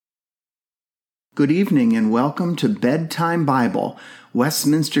Good evening and welcome to Bedtime Bible,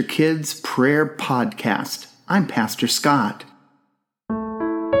 Westminster Kids Prayer Podcast. I'm Pastor Scott.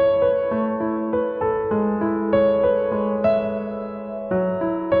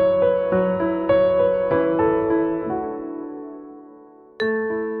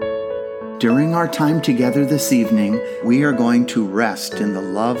 During our time together this evening, we are going to rest in the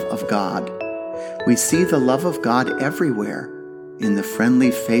love of God. We see the love of God everywhere, in the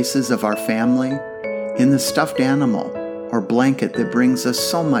friendly faces of our family, in the stuffed animal or blanket that brings us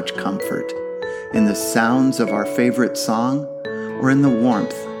so much comfort, in the sounds of our favorite song, or in the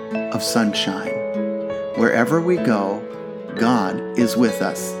warmth of sunshine. Wherever we go, God is with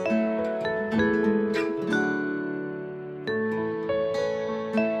us.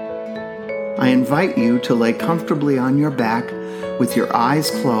 I invite you to lay comfortably on your back with your eyes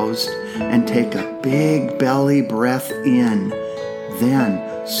closed and take a big belly breath in. Then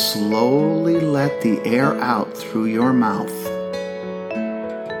slowly let the air out through your mouth.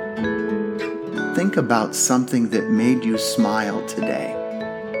 Think about something that made you smile today.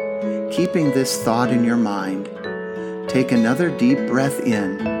 Keeping this thought in your mind, take another deep breath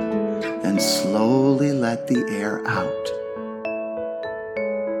in and slowly let the air out.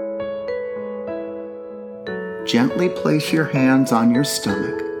 Gently place your hands on your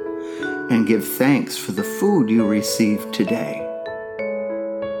stomach and give thanks for the food you received today.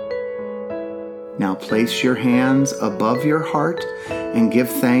 Now place your hands above your heart and give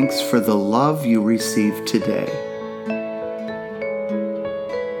thanks for the love you received today.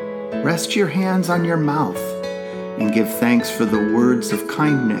 Rest your hands on your mouth and give thanks for the words of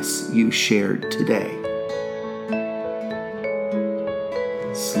kindness you shared today.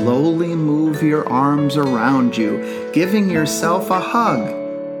 Slowly move your arms around you, giving yourself a hug,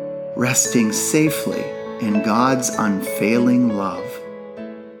 resting safely in God's unfailing love.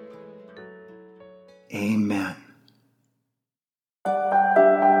 Amen.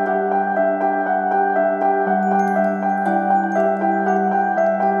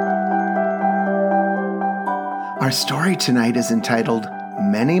 Our story tonight is entitled,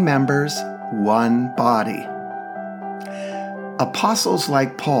 Many Members, One Body. Apostles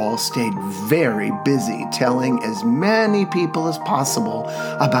like Paul stayed very busy telling as many people as possible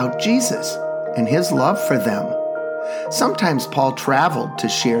about Jesus and his love for them. Sometimes Paul traveled to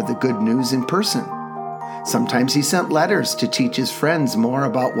share the good news in person. Sometimes he sent letters to teach his friends more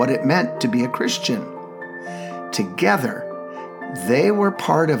about what it meant to be a Christian. Together, they were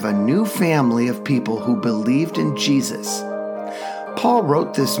part of a new family of people who believed in Jesus. Paul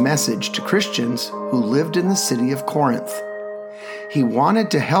wrote this message to Christians who lived in the city of Corinth. He wanted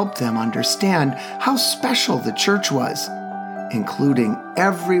to help them understand how special the church was, including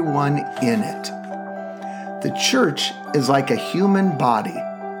everyone in it. The church is like a human body.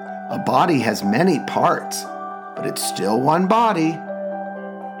 A body has many parts, but it's still one body.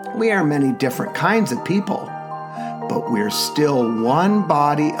 We are many different kinds of people, but we're still one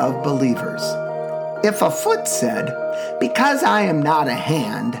body of believers. If a foot said, "Because I am not a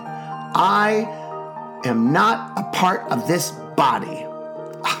hand, I am not a part of this body,"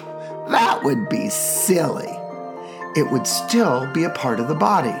 that would be silly. It would still be a part of the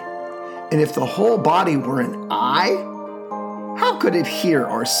body. And if the whole body were an eye, how could it hear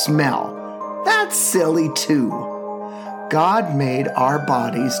or smell? That's silly too. God made our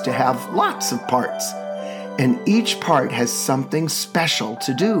bodies to have lots of parts, and each part has something special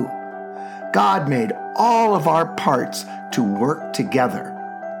to do. God made all of our parts to work together.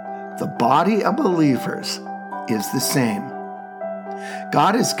 The body of believers is the same.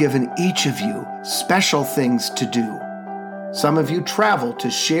 God has given each of you special things to do. Some of you travel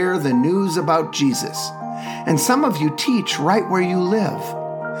to share the news about Jesus, and some of you teach right where you live.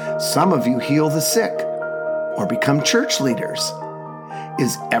 Some of you heal the sick or become church leaders.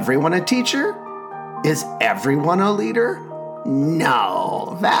 Is everyone a teacher? Is everyone a leader?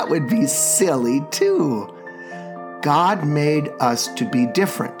 No, that would be silly too. God made us to be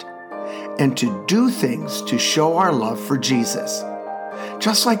different and to do things to show our love for Jesus.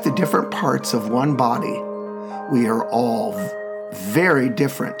 Just like the different parts of one body, we are all very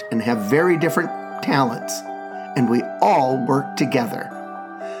different and have very different talents, and we all work together.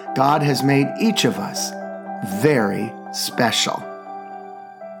 God has made each of us very special.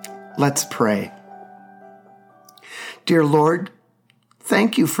 Let's pray. Dear Lord,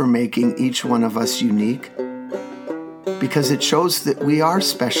 thank you for making each one of us unique, because it shows that we are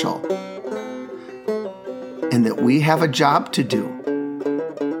special and that we have a job to do,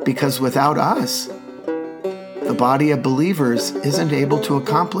 because without us, the body of believers isn't able to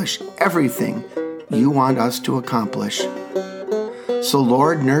accomplish everything you want us to accomplish. So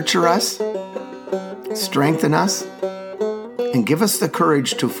Lord, nurture us, Strengthen us and give us the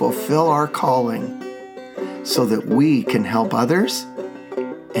courage to fulfill our calling so that we can help others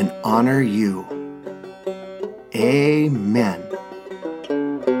and honor you. Amen.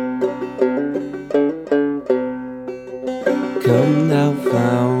 Come thou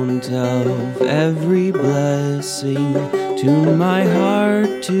fount of every blessing, tune my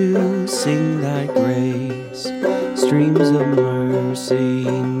heart to sing thy grace. Streams of mercy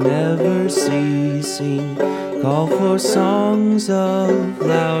never ceasing, call for songs of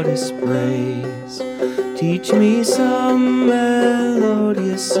loudest praise. Teach me some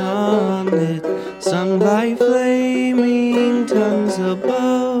melodious sonnet, sung by flaming tongues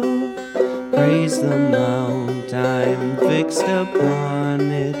above. Praise the mount I'm fixed upon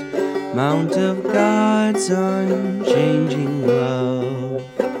it, mount of God's unchanging love.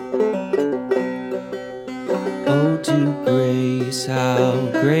 Oh, to grace,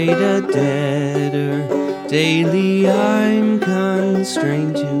 how great a debtor daily I'm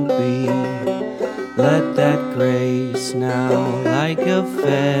constrained to be. Let that grace now like a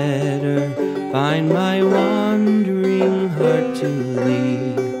fetter bind my wandering heart to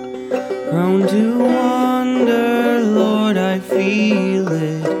thee. Prone to wander, Lord, I feel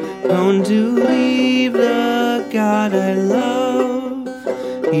it, prone to leave the God I love.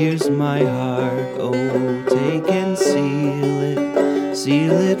 Here's my heart, oh, take and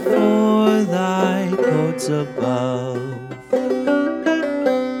seal it for thy courts above.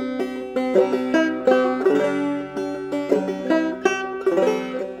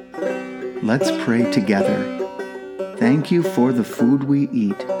 Let's pray together. Thank you for the food we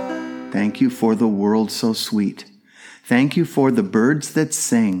eat. Thank you for the world so sweet. Thank you for the birds that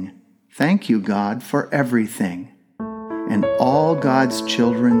sing. Thank you, God, for everything. And all God's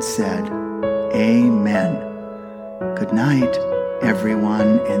children said, Amen. Good night,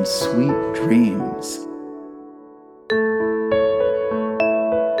 everyone, and sweet dreams.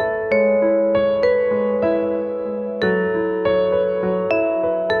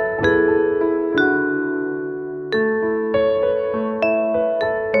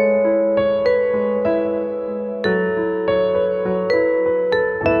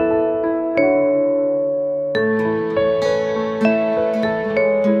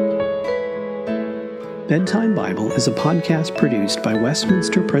 Bedtime Bible is a podcast produced by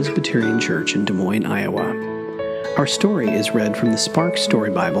Westminster Presbyterian Church in Des Moines, Iowa. Our story is read from the Spark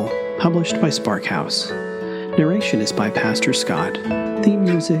Story Bible, published by Spark House. Narration is by Pastor Scott. Theme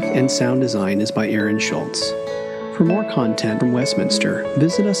music and sound design is by Aaron Schultz. For more content from Westminster,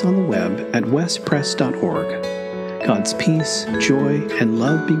 visit us on the web at westpress.org. God's peace, joy, and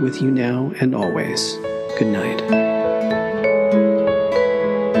love be with you now and always. Good night.